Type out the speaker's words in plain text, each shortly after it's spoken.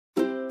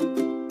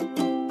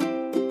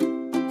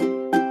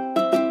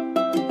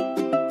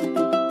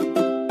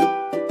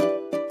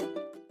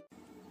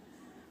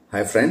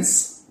Hi friends,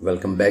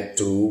 welcome back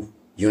to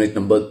unit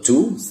number 2,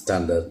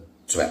 standard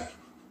 12.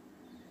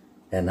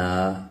 એના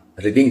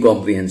reading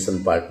comprehension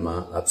પાર્ટમાં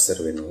આપ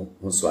સર્વેનું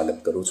હું સ્વાગત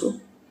કરું છું.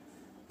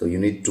 તો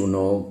unit 2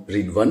 no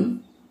read 1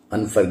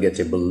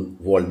 unforgettable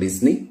Walt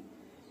Disney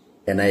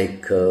એના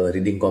એક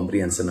રીડિંગ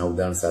કોમ્પ્રિહેન્શન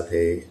ઉદાહરણ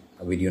સાથે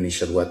આ વિડીયોની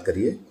શરૂઆત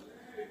કરીએ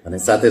અને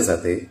સાથે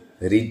સાથે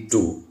રીડ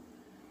 2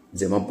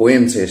 જેમાં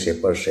પોએમ છે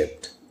શેપર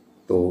શેપ્ડ,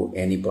 તો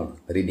એની પણ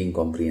રીડિંગ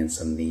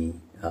કોમ્પ્રિહેન્શનની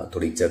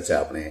થોડી ચર્ચા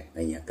આપણે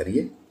અહીંયા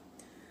કરીએ,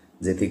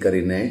 જેથી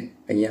કરીને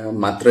અહીંયા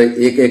માત્ર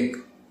એક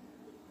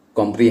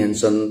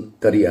કોમ્પ્રિહેન્શન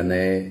કરી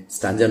અને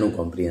સ્ટાન્જાનું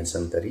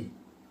કોમ્પ્રિહેન્શન કરી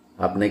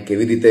આપને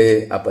કેવી રીતે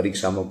આ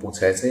પરીક્ષામાં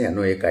પૂછાય છે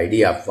એનો એક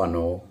આઈડિયા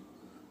આપવાનો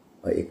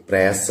એક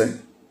પ્રયાસ છે.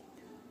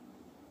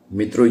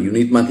 મિત્રો,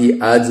 યુનિટમાંથી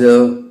આ જ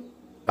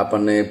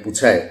આપણને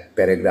પૂછાય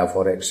પેરેગ્રાફ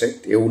ઓર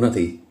એક્સટ્રેક્ટ એવું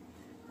નથી.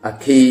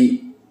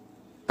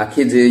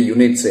 આખી જે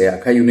યુનિટ છે,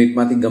 આખા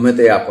યુનિટમાંથી ગમે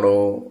તે આપણો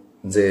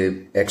જે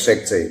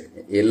એક્સટ્રેક્ટ છે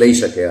એ લઈ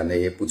શકે અને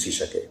એ પૂછી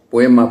શકે.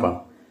 પોએમમાં પણ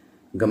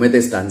ગમે તે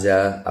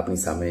સ્ટાન્જા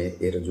આપણી સામે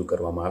એ રજૂ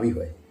કરવામાં આવી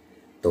હોય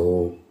તો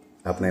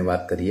આપણે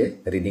વાત કરીએ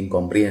reading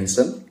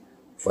comprehension.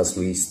 First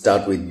V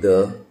start with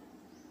the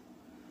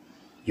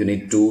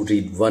unit 2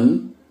 read 1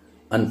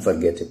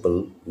 unforgettable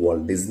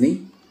Walt Disney.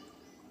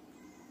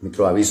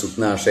 મિત્રો, આવી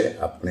સૂચના હશે,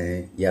 આપણે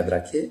યાદ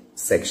રાખીએ.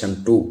 સેક્શન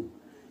 2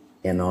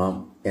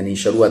 એની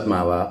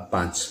શરૂઆતમાં આવા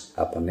 5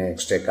 આપણને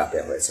એક્સટ્રેક્ટ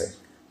આપ્યા હોય છે.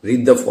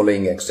 Read the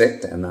following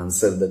extract and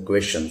answer the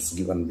questions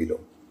given below.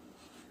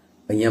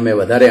 અહીંયા મેં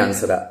વધારે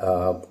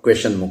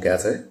ક્વેશ્ચન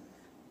મૂક્યા છે.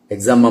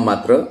 એક્ઝામમાં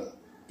માત્ર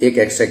એક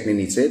એક્સટ્રેક્ટની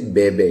નીચે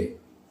બે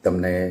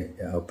તમને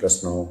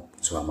પ્રશ્નો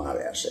પૂછવામાં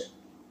આવ્યા છે.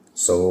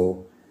 સો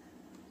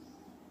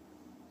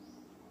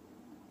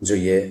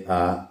જોઈએ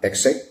આ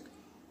extract.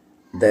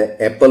 The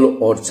Apple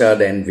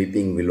Orchard and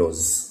વીપિંગ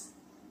વિલોઝ.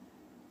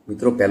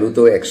 મિત્રો, પહેલું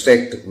તો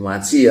એક્સટ્રેક્ટ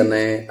વાંચી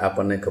અને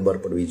આપણને ખબર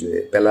પડવી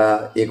જોઈએ. પહેલા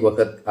એક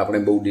વખત આપણે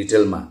બહુ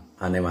ડિટેલમાં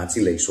આને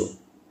વાંચી લઈશું.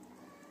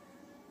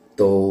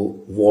 તો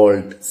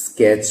વોલ્ટ,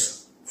 સ્કેચ,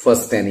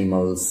 ફર્સ્ટ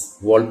એનિમલ્સ.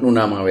 વોલ્ટનું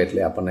નામ આવે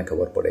એટલે આપણને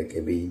ખબર પડે કે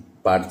ભાઈ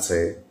પાર્ટ છે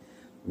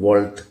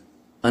વોલ્ટ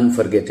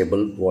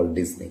અનફર્ગેટેબલ વોલ્ટ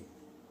ડિઝની.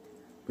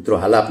 મિત્રો,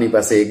 હાલ આપણી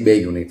પાસે 1-2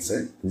 યુનિટ છે.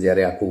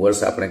 જ્યારે આખું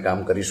વર્ષ આપણે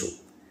કામ કરીશું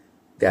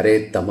ત્યારે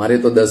તમારે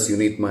તો 10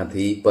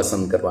 યુનિટમાંથી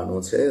પસંદ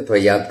કરવાનું છે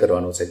અથવા યાદ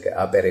કરવાનું છે કે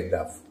આ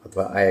પેરેગ્રાફ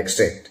અથવા આ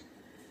એક્સટ્રેક્ટ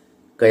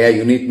કયા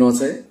યુનિટનો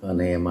છે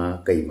અને એમાં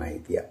કઈ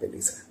માહિતી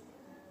આપેલી છે.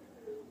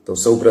 તો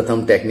સૌ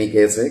પ્રથમ ટેકનિક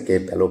એ છે કે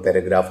પહેલો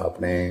પેરેગ્રાફ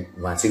આપણે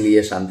વાંચી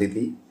લઈએ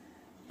શાંતિથી,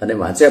 અને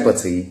વાંચ્યા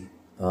પછી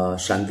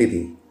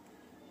શાંતિથી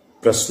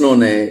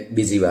પ્રશ્નોને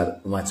બીજી વાર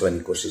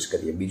વાંચવાની કોશિશ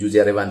કરીએ. બીજું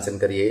જ્યારે વાંચન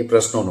કરીએ એ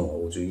પ્રશ્નોનું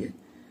હોવું જોઈએ.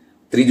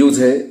 ત્રીજું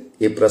છે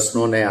એ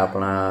પ્રશ્નોને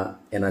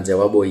એના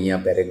જવાબો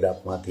અહીંયા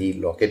પેરેગ્રાફમાંથી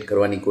લોકેટ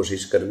કરવાની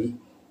કોશિશ કરવી,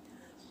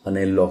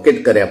 અને લોકેટ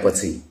કર્યા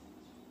પછી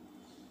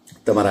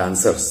તમારા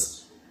આન્સર્સ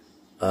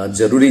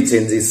જરૂરી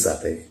ચેન્જીસ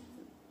સાથે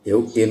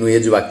એનું એ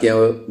જ વાક્ય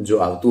જો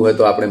આવતું હોય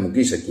તો આપણે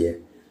મૂકી શકીએ,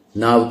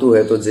 ના આવતું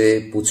હોય તો જે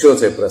પૂછ્યો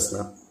છે પ્રશ્ન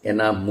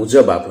એના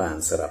મુજબ આપણા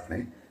આન્સર આપણે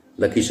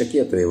લખી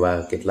શકીએ. તો એવા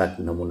કેટલાક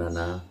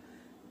નમૂનાના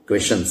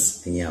ક્વેશ્ચન્સ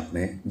અહીંયા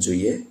આપણે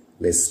જોઈએ.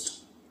 Let's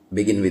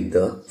begin with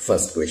the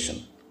first question.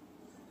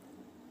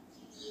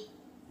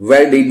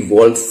 Where did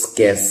Walt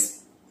sketch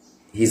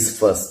his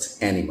first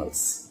animals?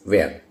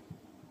 Where?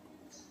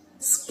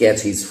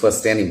 Sketch his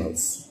first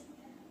animals.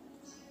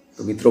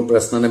 તો મિત્રો,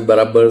 પ્રશ્નને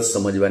બરાબર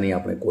સમજવાની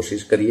આપણે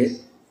કોશિશ કરીએ.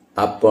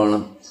 આપ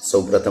પણ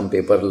સૌપ્રથમ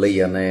પેપર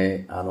લઈ અને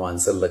આનો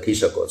આન્સર લખી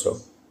શકો છો.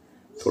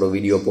 થોડો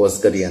વિડીયો પોઝ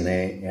કરી અને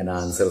એના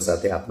આન્સર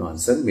સાથે આપનો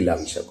આન્સર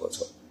મિલાવી શકો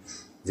છો,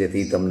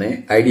 જેથી તમને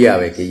આઈડિયા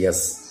આવે કે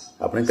યસ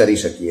આપણે કરી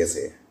શકીએ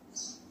છીએ.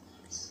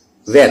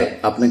 વેર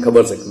આપને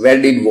ખબર છે, where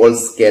did volt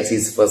sketch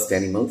his first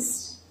animals.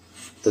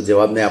 તો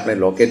જવાબને આપણે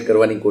લોકેટ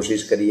કરવાની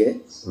કોશિશ કરીએ.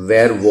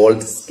 વેર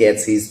volt sketch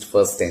his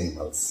first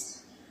animals.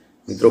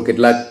 મિત્રો,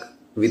 કેટલાક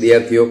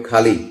વિદ્યાર્થીઓ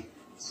ખાલી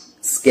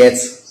સ્કેચ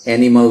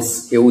એનિમલ્સ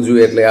એવું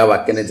જોઈએ એટલે આ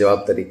વાક્યને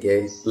જવાબ તરીકે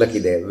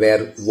લખી દે, વેર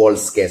volt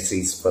sketch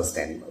his first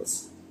animals.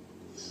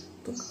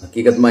 તો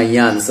હકીકતમાં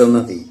અહીંયા આન્સર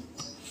નથી.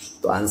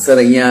 તો આન્સર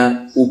અહીંયા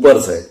ઉપર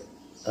છે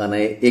અને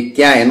એ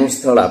ક્યાં એનું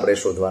સ્થળ આપણે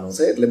શોધવાનું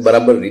છે. એટલે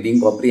બરાબર રીડિંગ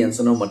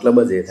કોમ્પ્રિહેન્શનનો મતલબ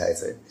જ એ થાય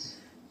છે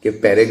કે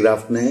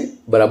પેરેગ્રાફને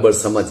બરાબર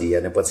સમજીએ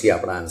અને પછી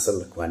આપણા આન્સર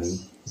લખવાની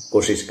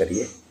કોશિશ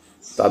કરીએ.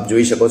 તો આપ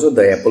જોઈ શકો છો,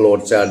 the Apple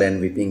Orchard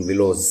and વીપિંગ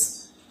વિલોઝ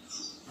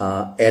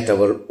at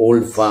hour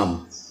old farm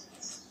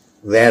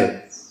વેર,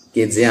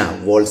 કે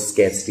જ્યાં વોલ્ટ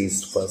સ્કેચ્ડ હિઝ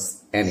ફર્સ્ટ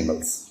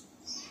એનિમલ્સ.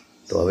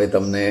 તો હવે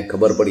તમને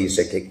ખબર પડી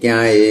છે કે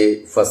ક્યાં એ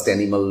ફર્સ્ટ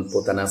એનિમલ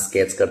પોતાના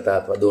સ્કેચ કરતા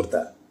અથવા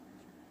દોરતા.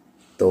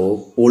 તો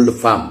old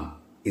farm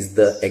is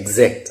the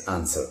exact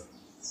answer.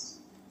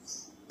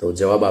 તો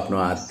જવાબ આપનો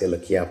આ રીતે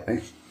લખીએ આપણે,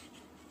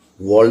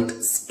 વોલ્ટ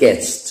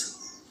સ્કેચ્ડ.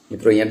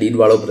 મિત્રો, અહીંયા ડીડ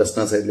વાળો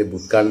પ્રશ્ન છે એટલે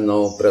ભૂતકાળનો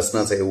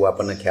પ્રશ્ન છે એવું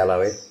આપણને ખ્યાલ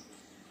આવે.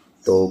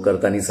 તો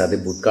કર્તાની સાથે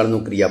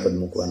ભૂતકાળનું ક્રિયાપદ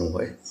મૂકવાનું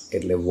હોય.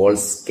 એટલે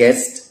વોલ્ટ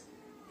સ્કેચ્ડ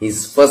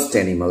હિઝ ફર્સ્ટ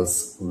એનિમલ્સ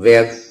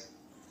વેર,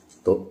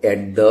 તો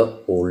એટ ધ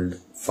ઓલ્ડ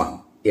ફાર્મ.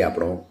 એ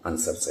આપણો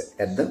આન્સર છે,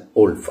 એટ ધ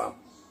ઓલ્ડ ફાર્મ.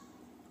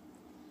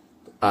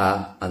 આ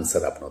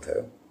આન્સર આપણો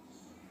થયો.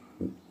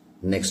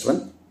 Next one.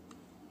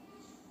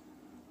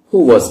 Who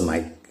was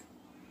Mike?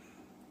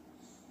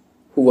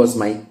 Who was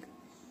Mike?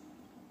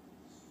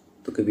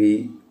 તો કે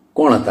ભાઈ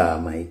કોણ હતા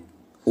માઇક?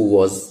 Who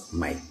was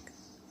Mike?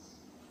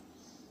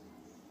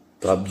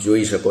 તો આપ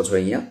જોઈ શકો છો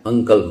અહીંયા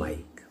અંકલ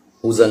માઇક.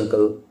 Who's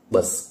uncle?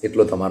 બસ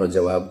એટલો તમારો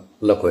જવાબ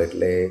લખો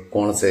એટલે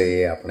કોણ છે એ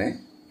આપણે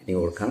એની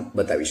ઓળખાણ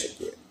બતાવી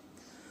શકીએ.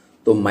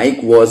 તો Mike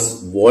was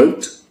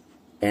volt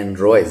and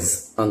રોયઝ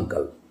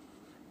uncle.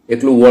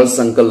 એટલું વોલ્ટ્સ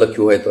અંકલ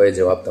લખ્યું હોય તો એ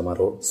જવાબ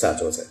તમારો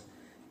સાચો છે.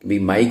 બી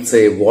માઇક છે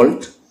એ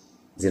વોલ્ટ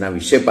જેના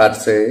વિશે પાઠ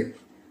છે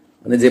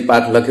અને જે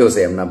પાઠ લખ્યો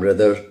છે એમના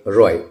બ્રધર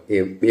રોય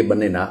એ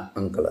બંનેના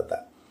અંકલ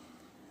હતા.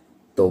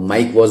 તો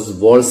માઇક વોઝ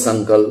વોલ્ટ્સ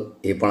અંકલ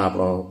એ પણ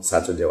આપણો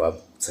સાચો જવાબ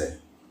છે.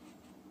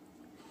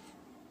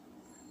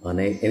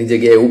 અને એની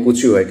જગ્યાએ એવું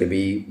પૂછ્યું હોય કે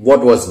ભાઈ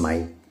વોટ વોઝ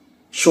માઇક?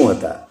 શું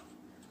હતા?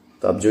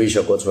 તો આપ જોઈ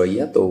શકો છો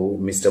અહીંયા તો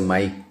mister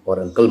Mike or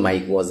uncle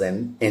Mike was an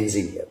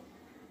engineer.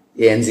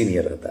 A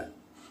engineer હતા.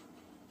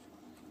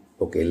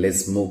 Okay,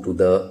 let's move to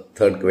the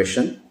third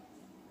question.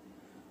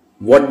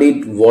 What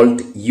did volt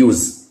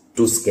use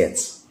to sketch?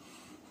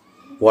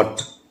 Vote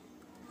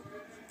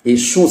એ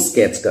શું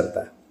સ્કેચ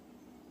કરતા?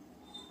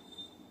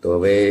 તો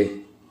હવે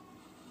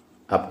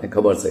આપને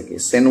ખબર છે કે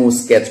શેનું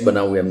સ્કેચ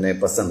બનાવવું એમને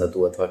પસંદ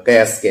હતું અથવા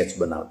કયા સ્કેચ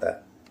બનાવતા,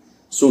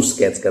 શું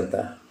સ્કેચ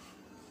કરતા?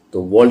 તો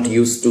volt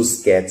use to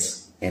sketch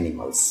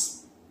animals.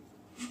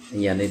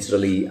 અહીંયા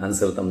નેચરલી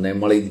આન્સર તમને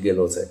મળી જ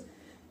ગયેલો છે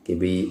કે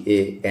ભાઈ એ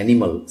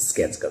એનિમલ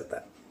સ્કેચ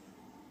કરતા.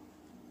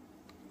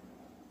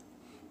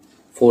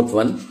 Fourth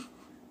one,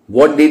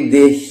 what did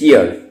they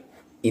here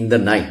in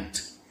the night?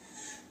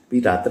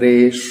 ભાઈ રાત્રે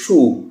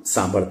શું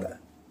સાંભળતા?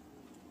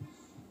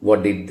 What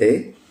did they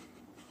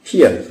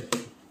here?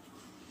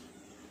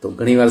 તો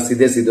ઘણી વાર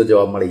સીધો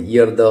જવાબ મળે,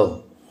 here the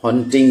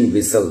હોન્ટિંગ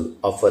whistle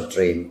of a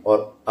train or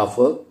of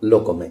a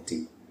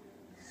locomotive.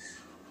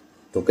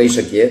 તો કહી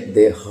શકીએ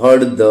they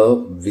heard the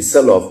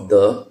whistle of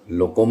the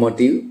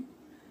locomotive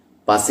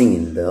passing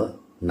in the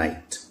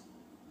night.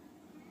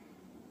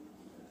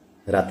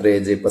 રાત્રે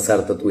જે પસાર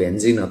થતું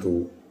એન્જિન હતું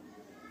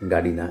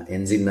ગાડીના,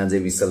 એન્જિનના જે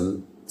વિસલ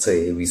છે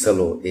એ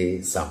વિસલો એ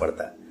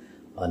સાંભળતા.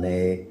 અને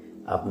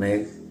આપને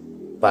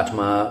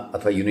પાઠમાં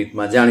અથવા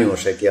યુનિટમાં જાણ્યું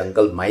હશે કે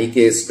અંકલ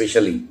માઇકે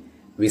સ્પેશિયલી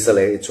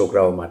વિસલે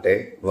છોકરાઓ માટે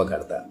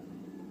વગાડતા.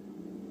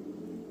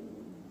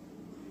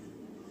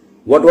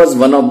 What was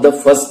one of the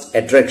first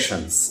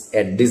attractions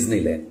at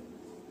Disneyland?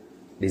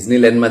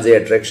 ડિઝનીલેન્ડમાં જે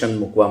એટ્રેક્શન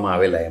મૂકવામાં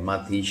આવેલા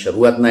એમાંથી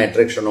શરૂઆતના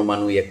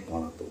એટ્રેક્શનોમાંનું એક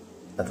કોણ હતું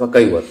અથવા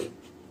કયું હતું?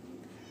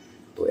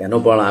 તો એનો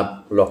પણ આપ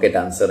લોકેટ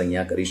આન્સર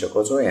અહીંયા કરી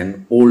શકો છો. An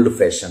old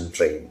fashion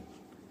train.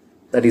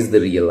 That is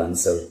the real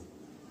answer.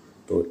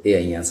 તો એ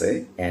અહીંયા છે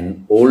an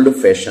old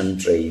fashion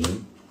train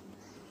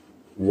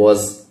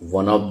was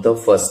one of the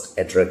first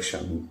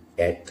attraction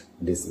at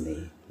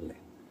Disneyland.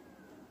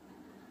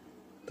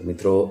 તો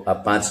મિત્રો આ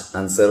 5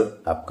 આન્સર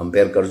આપ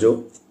કમ્પેર કરજો.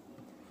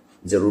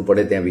 જરૂર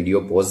પડે ત્યાં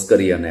વિડીયો પોઝ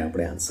કરી અને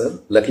આપણે આન્સર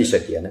લખી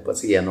શકીએ અને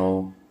પછી એનો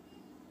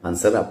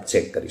આન્સર આપ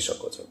ચેક કરી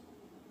શકો છો.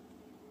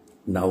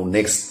 Now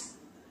next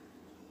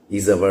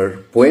is our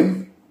poem.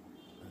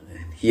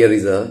 Here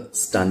is a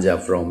stanza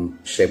from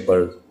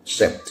Shepherd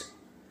Shept.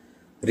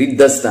 Read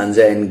the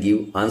stanza and give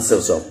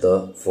answers of the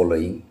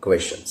following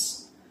questions.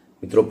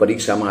 મિત્રો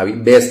પરીક્ષામાં આવી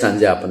 2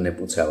 સ્ટાન્જા આપણને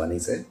પૂછાવાની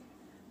છે.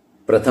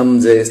 પ્રથમ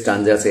જે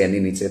સ્ટાન્જા છે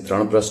એની નીચે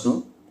 3 પ્રશ્નો,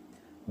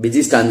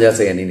 બીજી સ્ટાન્જા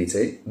છે એની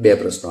નીચે 2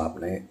 પ્રશ્નો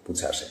આપણે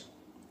પૂછાશે.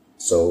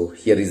 So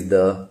here is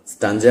the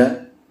stanza.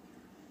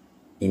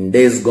 In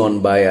days gone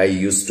by I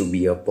used to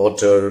be a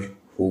potter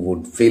who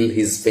would fill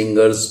his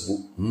fingers,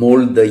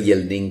 mold the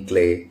yielding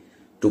clay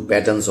to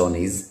patterns on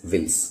his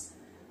wheels.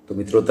 તો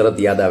મિત્રો તરત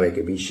યાદ આવે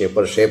કે ભી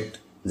શેપર શેપ્ડ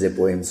જે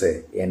poem છે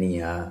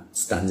એની આ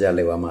સ્ટાન્જા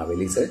લેવામાં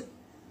આવેલી છે.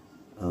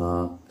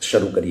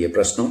 શરૂ કરીએ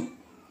પ્રશ્નો.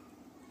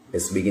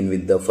 Let's begin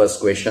with the first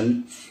question.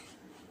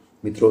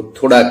 મિત્રો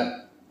થોડાક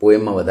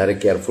પોએમમાં વધારે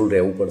કેરફુલ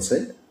રહેવું પડશે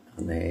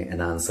અને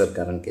એના આન્સર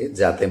કારણ કે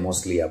જાતે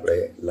મોસ્ટલી આપણે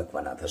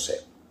લખવાના થશે.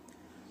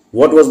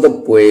 What was the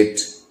poet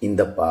in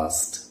the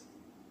past?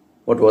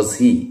 What was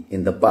he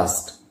in the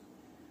past?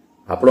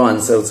 આપણો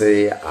આન્સર છે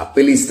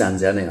આપેલી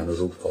સ્ટાન્જાને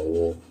અનુરૂપ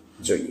હોવો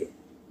જોઈએ.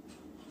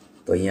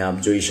 તો અહીંયા આપ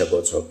જોઈ શકો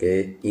છો કે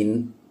in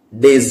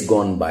days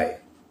gone by.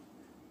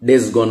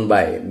 Days gone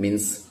by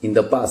means in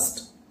the past.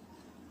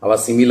 આવા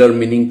સિમિલર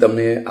મિનિંગ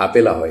તમને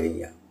આપેલા હોય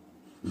અહીંયા,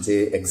 જે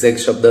એક્ઝેક્ટ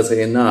શબ્દ છે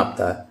એ ના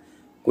આપતા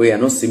કોઈ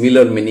એનો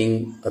સિમિલર મિનિંગ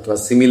અથવા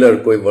સિમિલર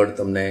કોઈ વર્ડ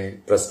તમને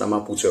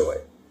પ્રશ્નમાં પૂછ્યો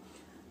હોય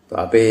તો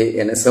આપે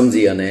એને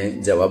સમજી અને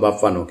જવાબ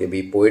આપવાનો કે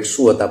ભાઈ પોએટ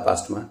શું હતા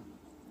પાસ્ટમાં?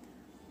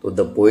 તો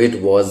the poet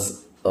was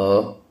a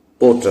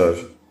Potter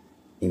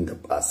in the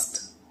past.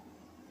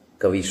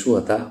 કવિ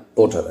શું હતા?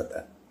 પોટર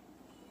હતા.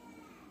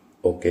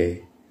 Okay,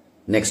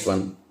 next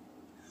one.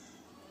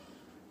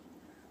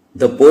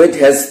 The poet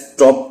has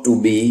stopped to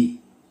be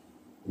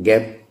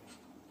gap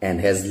and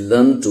has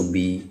learned to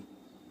be,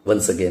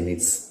 once again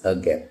it's a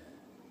gap.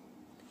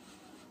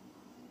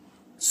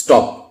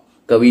 Stop.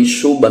 કવિ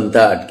શું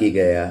બનતા અટકી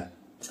ગયા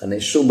અને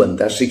શું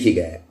બનતા શીખી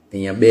ગયા.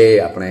 અહીંયા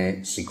 2 આપણે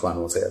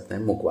શીખવાનું છે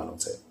અને મૂકવાનું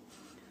છે.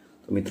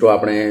 તો મિત્રો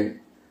આપણે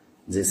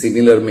જે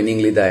સિમિલર મિનિંગ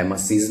લીધા એમાં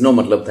સીઝનો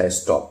મતલબ થાય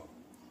સ્ટોપ.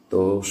 તો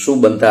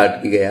શું બનતા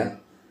અટકી ગયા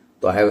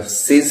તો I have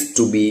seize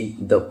two B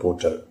the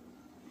Potter.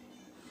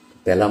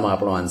 પહેલામાં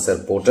આપણો આન્સર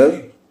પોટર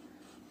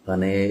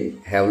અને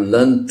have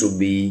learn to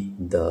B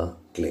the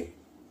clay.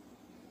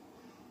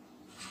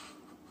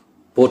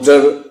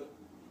 Potter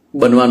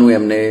બનવાનું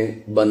એમને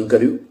બંધ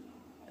કર્યું,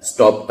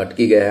 સ્ટોપ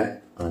અટકી ગયા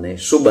અને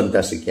શું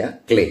બનતા શીખ્યા?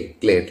 ક્લે.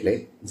 ક્લે એટલે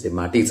જે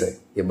માટી છે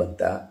એ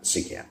બનતા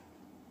શીખ્યા.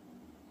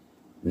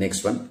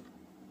 Next one,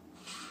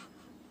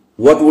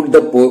 what would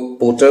the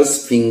પોટર્સ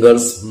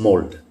fingers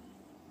mould?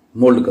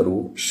 Mould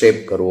કરવું, શેપ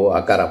કરવો,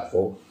 આકાર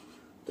આપવો.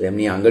 તો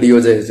એમની આંગળીઓ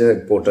જે છે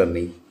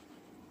પોટરની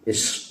એ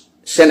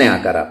શેને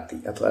આકાર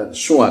આપતી અથવા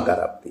શું આકાર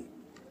આપતી?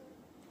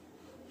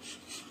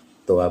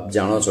 તો આપ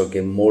જાણો છો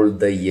કે mould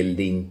the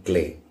yielding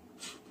clay.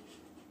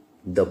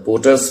 The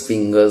potter's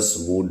fingers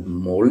would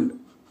mold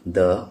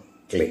the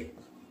clay.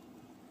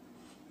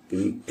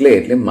 Clay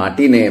એટલે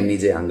માટીને એમની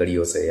જે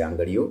આંગળીઓ છે એ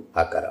આંગળીઓ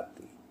આકાર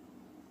આપતી.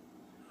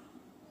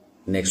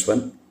 Next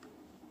one,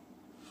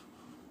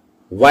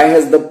 why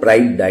has the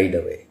pride died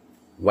away?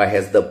 Why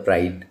has the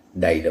pride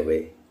died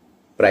away?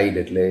 Pride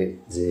એટલે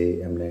જે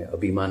એમને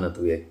અભિમાન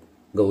હતું, એ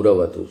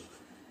ગૌરવ હતું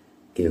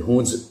કે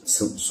હું જ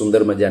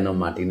સુંદર મજાનો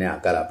માટીને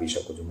આકાર આપી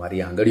શકું છું,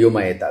 મારી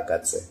આંગળીઓમાં એ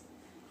તાકાત છે.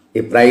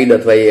 એ પ્રાઇડ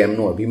અથવા એ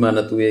એમનું અભિમાન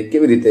હતું એ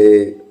કેવી રીતે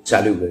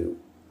ચાલ્યું ગયું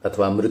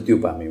અથવા મૃત્યુ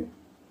પામ્યું?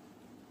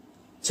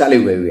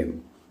 ચાલ્યું ગયું એમ.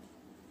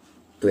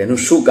 તો એનું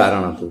શું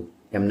કારણ હતું?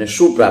 એમને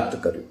શું પ્રાપ્ત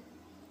કર્યું?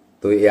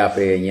 તો એ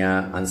આપણે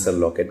અહીંયા આન્સર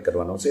લોકેટ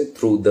કરવાનો છે,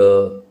 થ્રુ ધ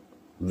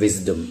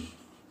વિઝડમ.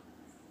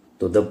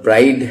 તો ધ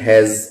પ્રાઇડ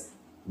હેઝ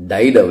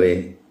ડાઈડ અવે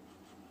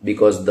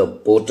because the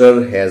potter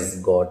has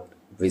got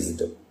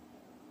wisdom.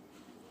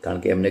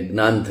 કારણ કે એમને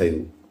જ્ઞાન થયું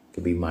કે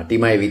ભાઈ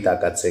માટીમાં એવી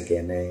તાકાત છે કે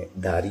એને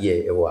ધારીએ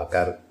એવો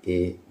આકાર એ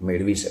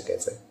મેળવી શકે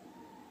છે,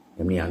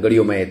 એમની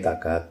આંગળીઓમાં એ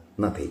તાકાત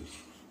નથી.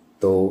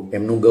 તો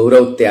એમનું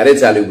ગૌરવ ત્યારે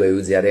ચાલ્યું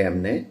ગયું જ્યારે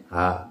એમને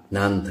આ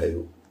જ્ઞાન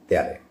થયું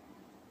ત્યારે.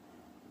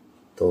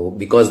 તો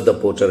because the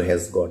potter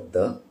has got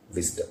the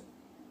wisdom.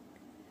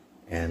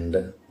 And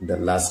the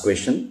last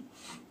question,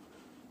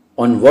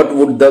 on what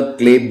would the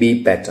clay be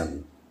patterned?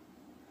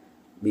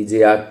 બીજી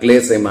આ ક્લે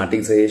છે,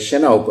 માટી છે, એ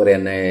શેના ઉપર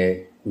એને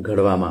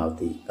ઘડવામાં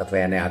આવતી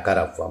અથવા એને આકાર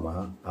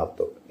આપવામાં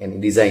આવતો, એની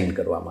ડિઝાઇન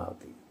કરવામાં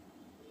આવતી?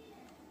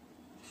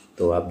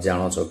 તો આપ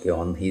જાણો છો કે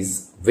ઓન હિઝ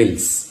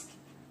વ્હીલ્સ.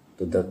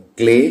 તો the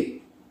clay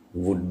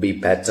would be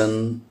pattern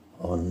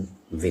on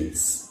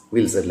wheels.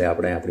 Wheels એટલે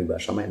આપણે આપણી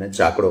ભાષામાં એને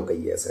ચાકડો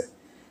કહીએ છીએ.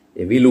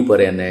 એ વ્હીલ ઉપર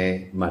એને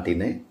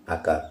માટીને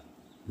આકાર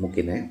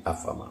મૂકીને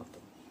આપવામાં આવતો.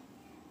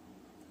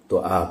 તો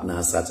આ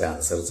આપના સાચા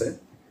આન્સર છે.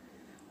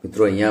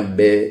 મિત્રો, અહીંયા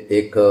બે,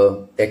 એક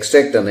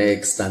એક્સ્ટ્રેક્ટ અને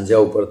એક સ્ટાન્જા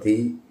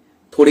ઉપરથી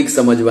થોડીક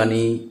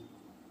સમજવાની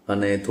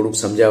અને થોડુંક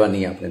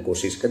સમજાવવાની આપણે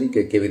કોશિશ કરી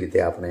કે કેવી રીતે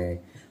આપણે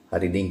આ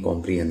રીડિંગ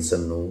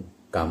કોમ્પ્રિહેન્શનનું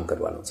કામ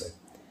કરવાનું છે.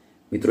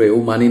 મિત્રો,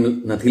 એવું માની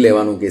નથી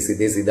લેવાનું કે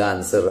સીધા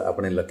આન્સર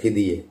આપણે લખી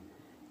દઈએ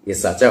એ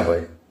સાચા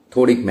હોય.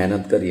 થોડીક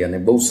મહેનત કરી અને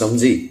બહુ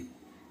સમજી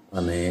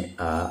અને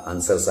આ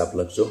આન્સર્સ આપ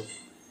લખજો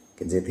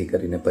કે જેથી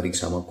કરીને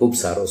પરીક્ષામાં ખૂબ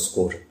સારો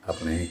સ્કોર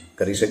આપણે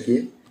કરી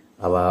શકીએ.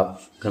 આવા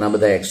ઘણા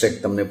બધા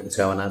એક્સ્ટ્રેક્ટ તમને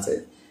પૂછાવાના છે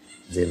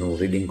જેનું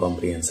રીડિંગ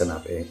કોમ્પ્રિહેન્શન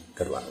આપણે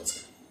કરવાનું છે.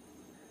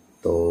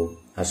 તો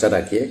આશા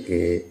રાખીએ કે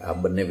આ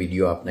બંને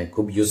વિડીયો આપને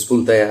ખૂબ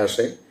યુઝફુલ થયા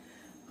હશે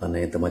અને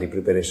તમારી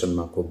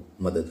પ્રિપેરેશનમાં ખૂબ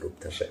મદદરૂપ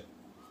થશે.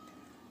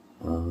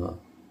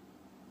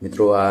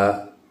 મિત્રો, આ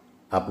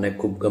આપને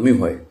ખૂબ ગમ્યું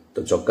હોય તો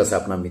ચોક્કસ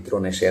આપના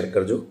મિત્રોને શેર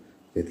કરજો,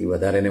 જેથી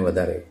વધારે ને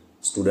વધારે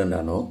સ્ટુડન્ટ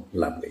આનો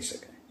લાભ લઈ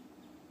શકે.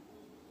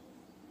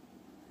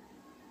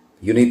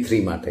 યુનિટ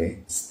 3 માટે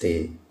સ્ટે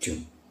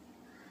ટ્યુન.